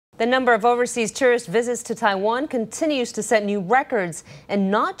The number of overseas tourist visits to Taiwan continues to set new records, and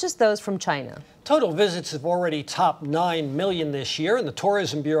not just those from China. Total visits have already topped 9 million this year, and the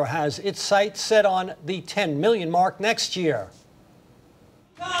Tourism Bureau has its sights set on the 10 million mark next year.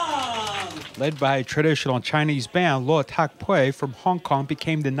 Led by traditional Chinese band Tak Pui from Hong Kong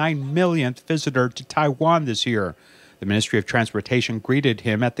became the 9 millionth visitor to Taiwan this year. The Ministry of Transportation greeted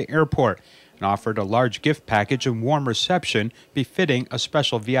him at the airport and offered a large gift package and warm reception befitting a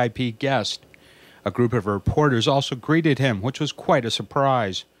special VIP guest. A group of reporters also greeted him, which was quite a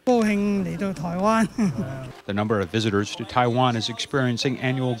surprise. The number of visitors to Taiwan is experiencing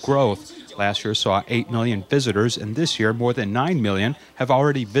annual growth. Last year saw 8 million visitors, and this year more than 9 million have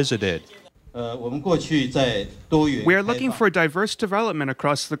already visited. We are looking for diverse development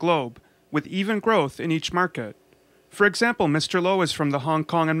across the globe, with even growth in each market. For example, Mr. Lo is from the Hong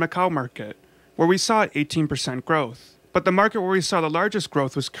Kong and Macau market, where we saw 18% growth. But the market where we saw the largest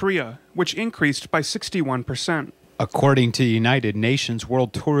growth was Korea, which increased by 61%. According to the United Nations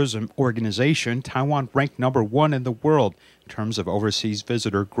World Tourism Organization, Taiwan ranked #1 in the world in terms of overseas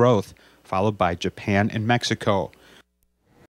visitor growth, followed by Japan and Mexico.